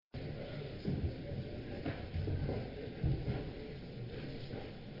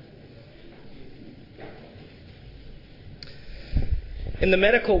In the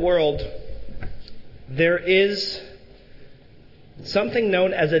medical world, there is something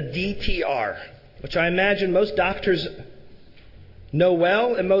known as a DTR, which I imagine most doctors know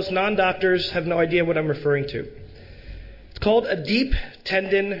well, and most non-doctors have no idea what I'm referring to. It's called a deep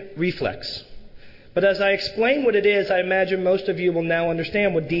tendon reflex. But as I explain what it is, I imagine most of you will now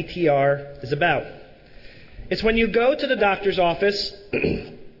understand what DTR is about. It's when you go to the doctor's office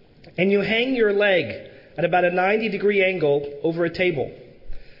and you hang your leg at about a 90-degree angle over a table.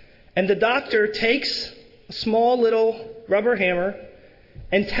 And the doctor takes a small little rubber hammer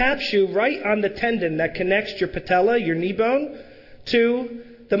and taps you right on the tendon that connects your patella, your knee bone, to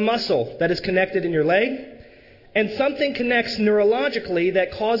the muscle that is connected in your leg. And something connects neurologically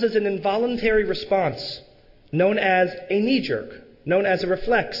that causes an involuntary response, known as a knee jerk, known as a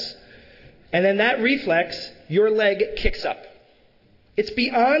reflex. And in that reflex, your leg kicks up. It's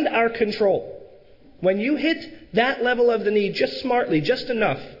beyond our control. When you hit that level of the knee just smartly, just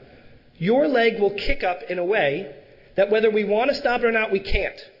enough, your leg will kick up in a way that whether we want to stop it or not, we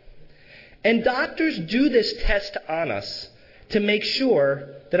can't. And doctors do this test on us to make sure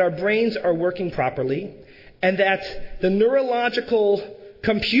that our brains are working properly and that the neurological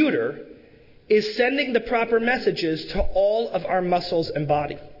computer is sending the proper messages to all of our muscles and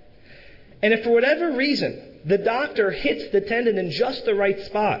body. And if for whatever reason the doctor hits the tendon in just the right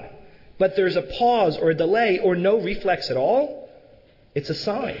spot, but there's a pause or a delay or no reflex at all, it's a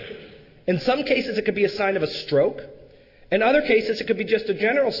sign. In some cases, it could be a sign of a stroke. In other cases, it could be just a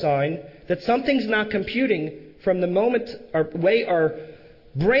general sign that something's not computing from the moment our way our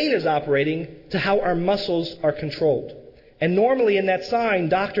brain is operating to how our muscles are controlled. And normally in that sign,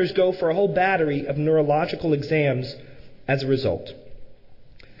 doctors go for a whole battery of neurological exams as a result.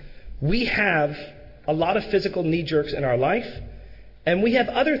 We have a lot of physical knee jerks in our life, and we have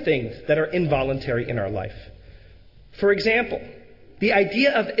other things that are involuntary in our life. For example, the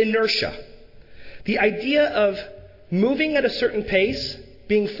idea of inertia. The idea of moving at a certain pace,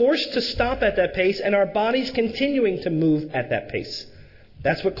 being forced to stop at that pace, and our bodies continuing to move at that pace.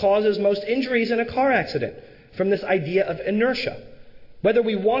 That's what causes most injuries in a car accident, from this idea of inertia. Whether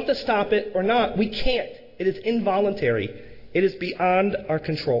we want to stop it or not, we can't. It is involuntary. It is beyond our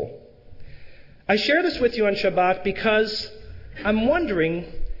control. I share this with you on Shabbat because I'm wondering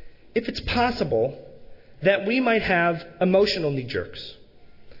if it's possible that we might have emotional knee jerks,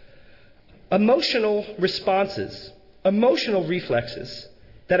 emotional responses, emotional reflexes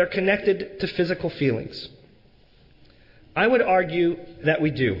that are connected to physical feelings. I would argue that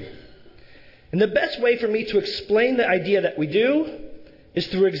we do. And the best way for me to explain the idea that we do is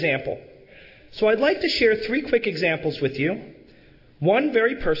through example. So I'd like to share 3 quick examples with you. One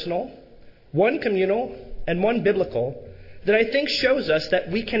very personal, one communal, and one biblical, that I think shows us that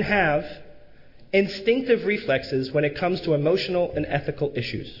we can have instinctive reflexes when it comes to emotional and ethical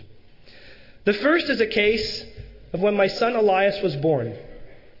issues. The first is a case of when my son Elias was born.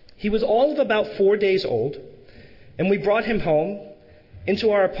 He was all of about 4 days old, and we brought him home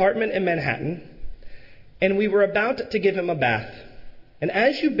into our apartment in Manhattan, and we were about to give him a bath. And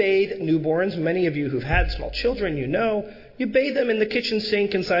as you bathe newborns, many of you who've had small children, you bathe them in the kitchen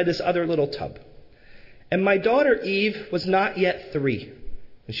sink inside this other little tub. And my daughter Eve was not yet 3,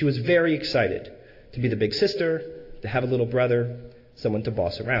 and she was very excited to be the big sister, to have a little brother, someone to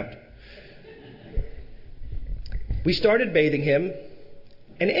boss around. We started bathing him,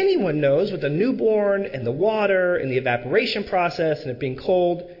 and anyone knows with a newborn and the water and the evaporation process and it being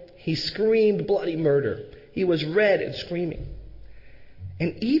cold, he screamed bloody murder. He was red and screaming.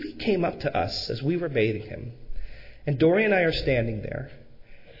 And Evie came up to us as we were bathing him, and Dory and I are standing there,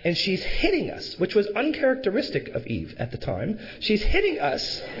 and she's hitting us, which was uncharacteristic of Eve at the time. She's hitting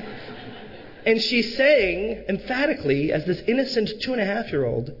us, and she's saying emphatically, as this innocent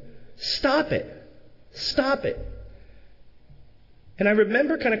 2.5-year-old, "Stop it. Stop it." And I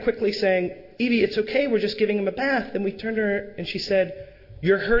remember kind of quickly saying, "Evie, it's okay, we're just giving him a bath." And we turned to her and she said,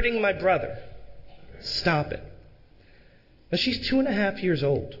 "You're hurting my brother. Stop it." Now she's 2.5 years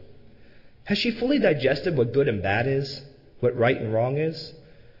old. Has she fully digested what good and bad is? What right and wrong is?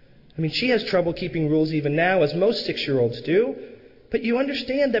 I mean, she has trouble keeping rules even now, as most 6-year-olds do. But you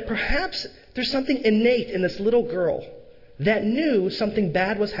understand that perhaps there's something innate in this little girl that knew something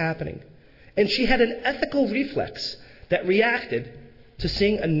bad was happening. And she had an ethical reflex that reacted to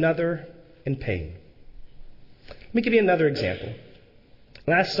seeing another in pain. Let me give you another example.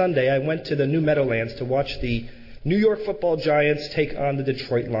 Last Sunday, I went to the New Meadowlands to watch the New York football Giants take on the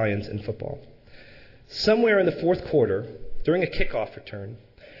Detroit Lions in football. Somewhere in the 4th quarter, during a kickoff return,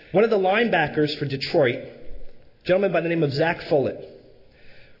 one of the linebackers for Detroit, a gentleman by the name of Zach Follett,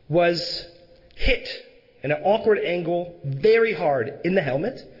 was hit in an awkward angle, very hard in the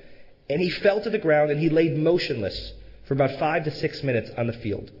helmet, and he fell to the ground and he laid motionless for about 5 to 6 minutes on the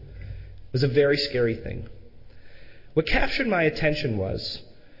field. It was a very scary thing. What captured my attention was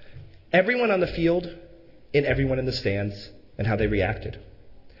everyone on the field and everyone in the stands and how they reacted.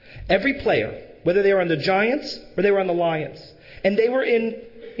 Every player, whether they were on the Giants or they were on the Lions, and they were in,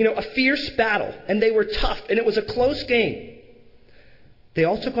 a fierce battle, and they were tough, and it was a close game. They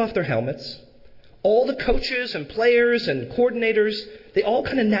all took off their helmets. All the coaches and players and coordinators, they all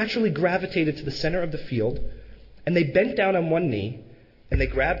kind of naturally gravitated to the center of the field, and they bent down on one knee, and they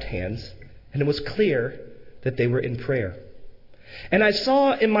grabbed hands, and it was clear that they were in prayer. And I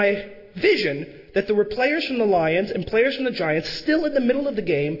saw in my vision that there were players from the Lions and players from the Giants still in the middle of the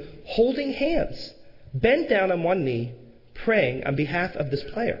game holding hands, bent down on one knee, praying on behalf of this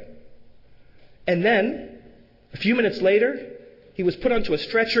player. And then, a few minutes later, he was put onto a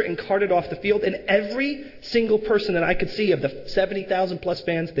stretcher and carted off the field, and every single person that I could see of the 70,000 plus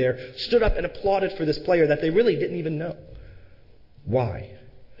fans there stood up and applauded for this player that they really didn't even know. Why?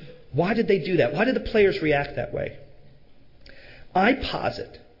 Why did they do that? Why did the players react that way? I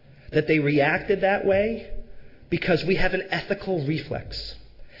posit that they reacted that way because we have an ethical reflex.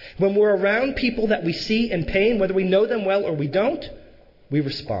 When we're around people that we see in pain, whether we know them well or we don't, we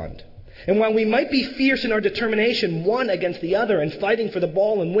respond. And while we might be fierce in our determination, one against the other, and fighting for the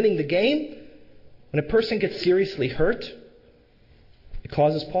ball and winning the game, when a person gets seriously hurt, it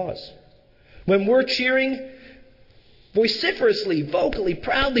causes pause. When we're cheering vociferously, vocally,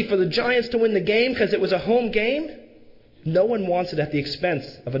 proudly for the Giants to win the game because it was a home game, no one wants it at the expense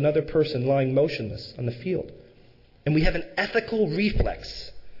of another person lying motionless on the field. And we have an ethical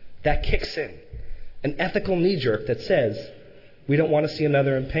reflex that kicks in, an ethical knee-jerk that says we don't want to see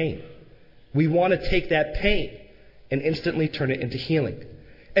another in pain. We want to take that pain and instantly turn it into healing.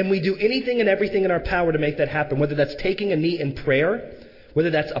 And we do anything and everything in our power to make that happen, whether that's taking a knee in prayer, whether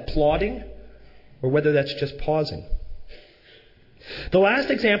that's applauding, or whether that's just pausing. The last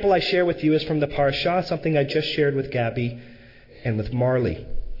example I share with you is from the parashah, something I just shared with Gabby and with Marley.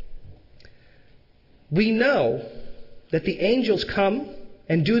 We know that the angels come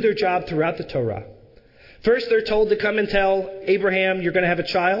and do their job throughout the Torah. First, they're told to come and tell Abraham, you're going to have a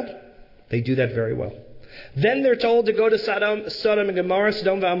child. They do that very well. Then they're told to go to Sodom and Gomorrah,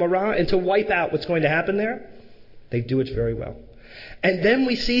 Sodom and Gomorrah, and to wipe out what's going to happen there. They do it very well. And then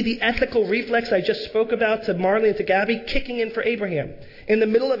we see the ethical reflex I just spoke about to Marley and to Gabby kicking in for Abraham. In the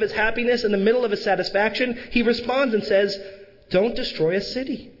middle of his happiness, in the middle of his satisfaction, he responds and says, don't destroy a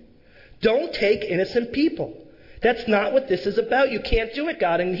city. Don't take innocent people. That's not what this is about. You can't do it,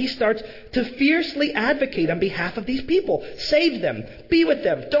 God. And he starts to fiercely advocate on behalf of these people. Save them. Be with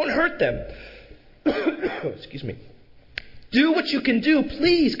them. Don't hurt them. Excuse me. Do what you can do,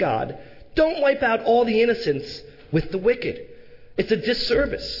 please, God. Don't wipe out all the innocents with the wicked. It's a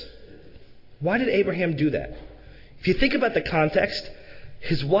disservice. Why did Abraham do that? If you think about the context,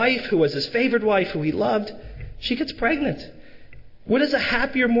 his wife, who was his favorite wife, who he loved, she gets pregnant. What is a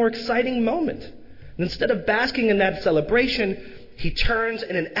happier, more exciting moment? And instead of basking in that celebration, he turns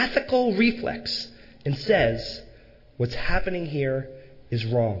in an ethical reflex and says, what's happening here is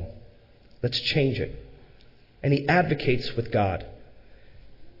wrong. Let's change it. And he advocates with God.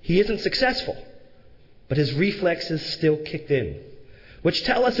 He isn't successful, but his reflexes still kicked in, which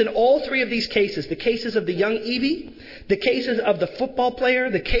tell us in all three of these cases, the cases of the young Evie, the cases of the football player,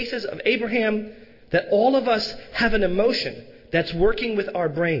 the cases of Abraham, that all of us have an emotion that's working with our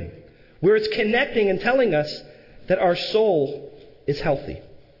brain, where it's connecting and telling us that our soul is healthy.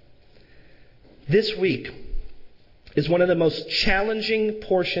 This week is one of the most challenging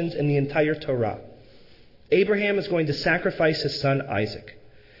portions in the entire Torah. Abraham is going to sacrifice his son Isaac.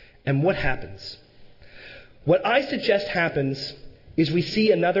 And what happens? What I suggest happens is we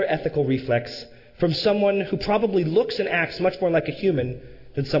see another ethical reflex from someone who probably looks and acts much more like a human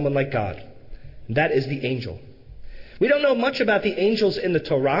than someone like God. And that is the angel. We don't know much about the angels in the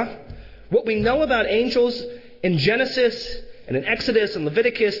Torah. What we know about angels in Genesis and in Exodus and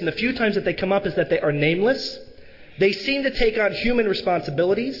Leviticus and the few times that they come up is that they are nameless. They seem to take on human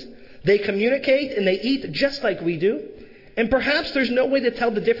responsibilities. They communicate and they eat just like we do. And perhaps there's no way to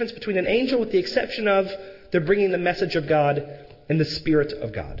tell the difference between an angel with the exception of they're bringing the message of God and the Spirit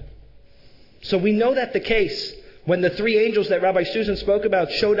of God. So we know that the case when the three angels that Rabbi Susan spoke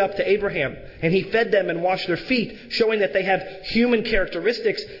about showed up to Abraham and he fed them and washed their feet, showing that they have human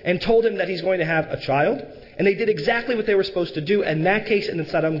characteristics, and told him that he's going to have a child. And they did exactly what they were supposed to do in that case in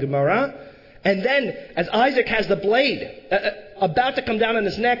Sodom and Gomorrah. And then, as Isaac has the blade about to come down on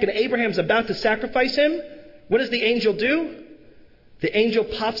his neck and Abraham's about to sacrifice him, what does the angel do? The angel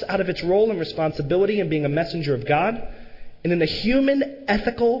pops out of its role and responsibility in being a messenger of God, and in a human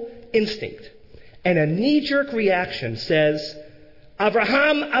ethical instinct and a knee-jerk reaction says,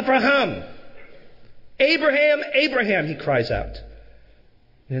 Abraham, Abraham, Abraham, Abraham, he cries out.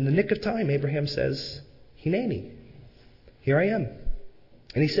 And in the nick of time, Abraham says, Hineni, here I am.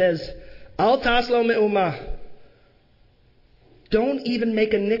 And he says, Al taslo me'umah. Don't even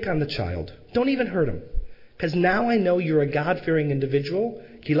make a nick on the child. Don't even hurt him. Because now I know you're a God-fearing individual.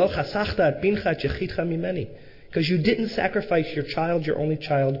 Because you didn't sacrifice your child, your only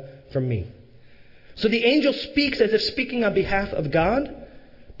child, for me. So the angel speaks as if speaking on behalf of God,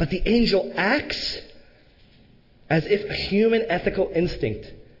 but the angel acts as if a human ethical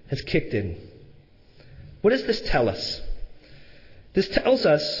instinct has kicked in. What does this tell us? This tells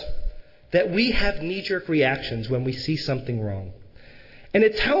us that we have knee-jerk reactions when we see something wrong. And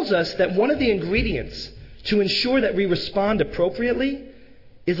it tells us that one of the ingredients to ensure that we respond appropriately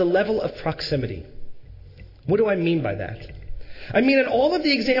is a level of proximity. What do I mean by that? I mean in all of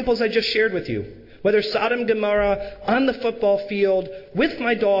the examples I just shared with you, whether Sodom, Gomorrah, on the football field, with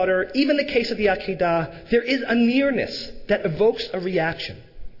my daughter, even the case of the Akedah, there is a nearness that evokes a reaction.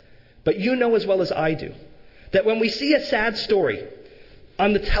 But you know as well as I do that when we see a sad story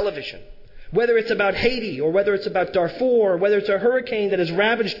on the television, whether it's about Haiti or whether it's about Darfur or whether it's a hurricane that has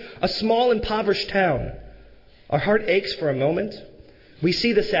ravaged a small impoverished town, our heart aches for a moment. We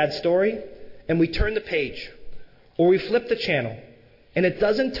see the sad story and we turn the page or we flip the channel, and it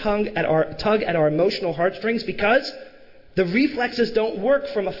doesn't tug at our emotional heartstrings because the reflexes don't work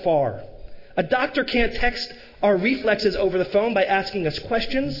from afar. A doctor can't text our reflexes over the phone by asking us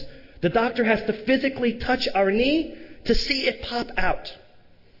questions. The doctor has to physically touch our knee to see it pop out.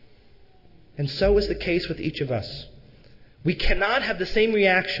 And so is the case with each of us. We cannot have the same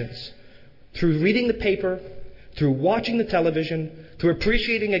reactions through reading the paper, through watching the television, through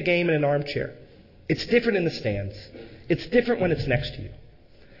appreciating a game in an armchair. It's different in the stands. It's different when it's next to you.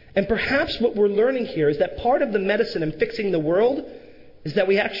 And perhaps what we're learning here is that part of the medicine in fixing the world is that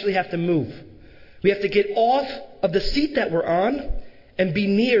we actually have to move. We have to get off of the seat that we're on and be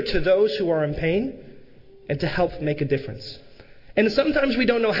near to those who are in pain and to help make a difference. And sometimes we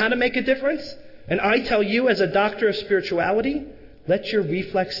don't know how to make a difference. And I tell you, as a doctor of spirituality, let your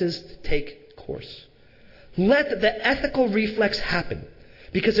reflexes take course. Let the ethical reflex happen.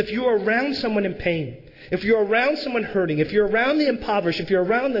 Because if you're around someone in pain, if you're around someone hurting, if you're around the impoverished, if you're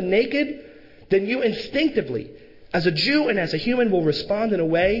around the naked, then you instinctively, as a Jew and as a human, will respond in a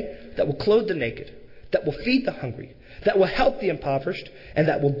way that will clothe the naked, that will feed the hungry, that will help the impoverished, and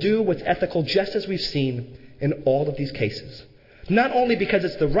that will do what's ethical just as we've seen in all of these cases. Not only because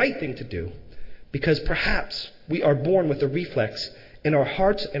it's the right thing to do, because perhaps we are born with a reflex in our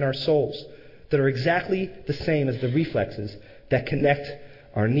hearts and our souls that are exactly the same as the reflexes that connect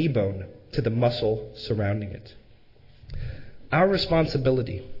our knee bone to the muscle surrounding it. Our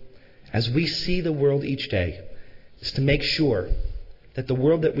responsibility as we see the world each day is to make sure that the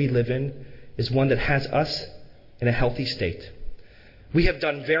world that we live in is one that has us in a healthy state. We have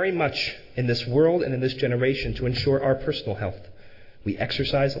done very much in this world and in this generation to ensure our personal health. We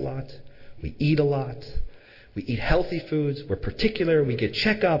exercise a lot. We eat a lot. We eat healthy foods. We're particular. We get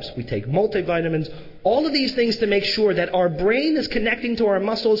checkups. We take multivitamins. All of these things to make sure that our brain is connecting to our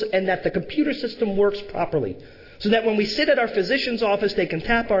muscles and that the computer system works properly. So that when we sit at our physician's office, they can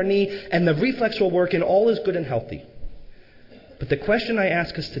tap our knee and the reflex will work and all is good and healthy. But the question I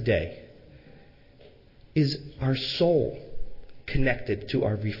ask us today is our soul connected to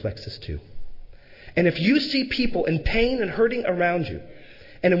our reflexes too? And if you see people in pain and hurting around you,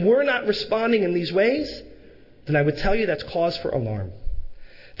 and we're not responding in these ways, then I would tell you that's cause for alarm.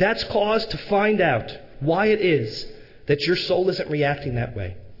 That's cause to find out why it is that your soul isn't reacting that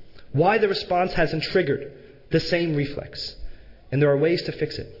way. Why the response hasn't triggered the same reflex. And there are ways to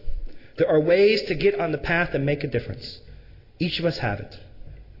fix it. There are ways to get on the path and make a difference. Each of us have it.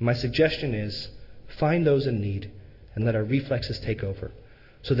 My suggestion is find those in need and let our reflexes take over.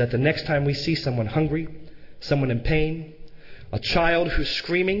 So that the next time we see someone hungry, someone in pain, a child who's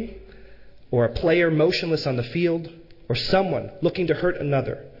screaming, or a player motionless on the field, or someone looking to hurt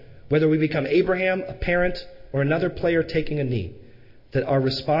another, whether we become Abraham, a parent, or another player taking a knee, that our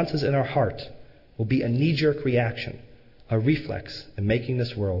responses in our heart will be a knee-jerk reaction, a reflex in making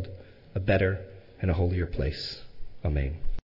this world a better and a holier place. Amen.